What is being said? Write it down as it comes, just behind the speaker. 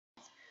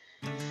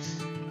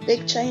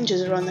Big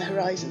changes are on the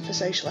horizon for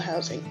social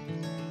housing.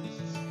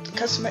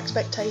 Customer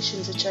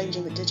expectations are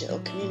changing, with digital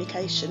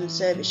communication and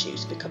service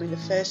use becoming the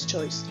first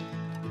choice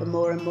for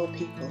more and more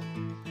people.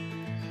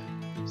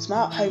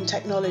 Smart home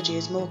technology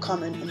is more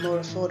common and more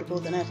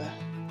affordable than ever,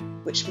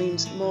 which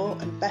means more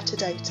and better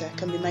data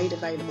can be made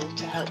available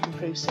to help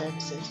improve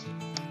services.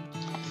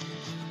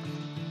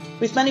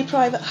 With many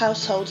private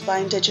households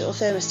buying digital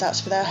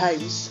thermostats for their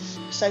homes,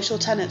 social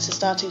tenants are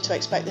starting to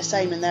expect the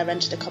same in their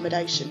rented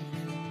accommodation.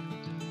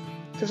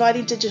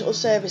 Providing digital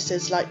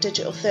services like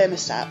digital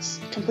thermostats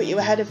can put you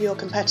ahead of your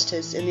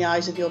competitors in the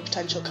eyes of your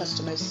potential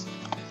customers.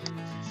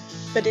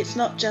 But it's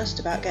not just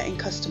about getting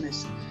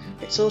customers,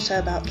 it's also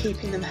about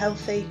keeping them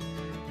healthy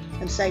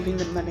and saving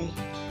them money.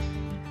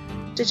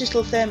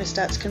 Digital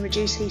thermostats can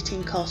reduce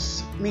heating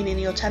costs, meaning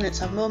your tenants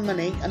have more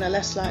money and are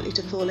less likely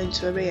to fall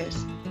into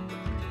arrears.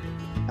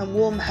 And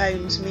warm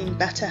homes mean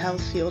better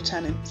health for your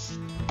tenants.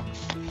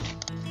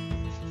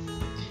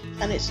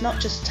 And it's not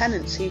just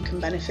tenants who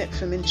can benefit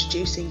from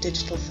introducing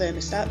digital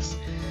thermostats.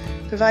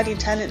 Providing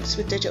tenants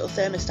with digital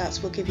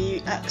thermostats will give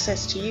you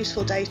access to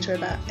useful data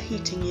about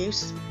heating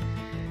use,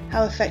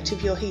 how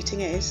effective your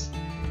heating is,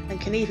 and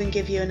can even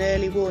give you an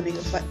early warning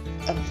of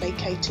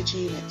vacated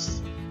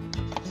units.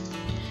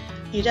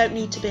 You don't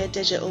need to be a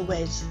digital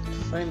whiz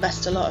or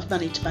invest a lot of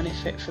money to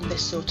benefit from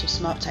this sort of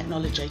smart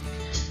technology.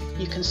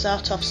 You can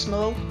start off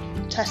small,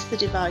 test the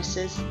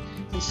devices,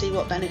 and see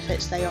what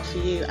benefits they offer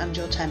you and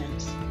your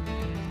tenants.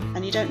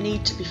 And you don't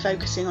need to be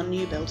focusing on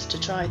new builds to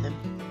try them.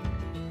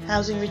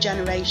 Housing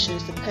regeneration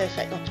is the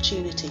perfect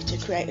opportunity to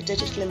create a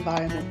digital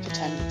environment for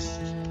tenants.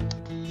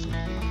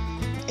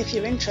 If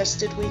you're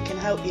interested, we can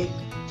help you.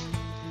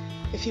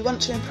 If you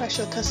want to impress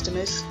your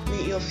customers,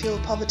 meet your fuel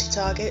poverty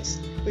targets,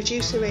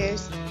 reduce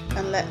arrears,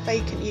 and let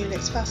vacant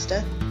units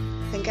faster,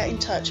 then get in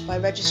touch by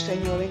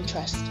registering your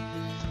interest.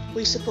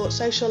 We support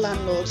social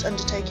landlords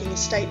undertaking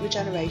estate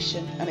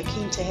regeneration and are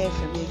keen to hear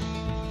from you.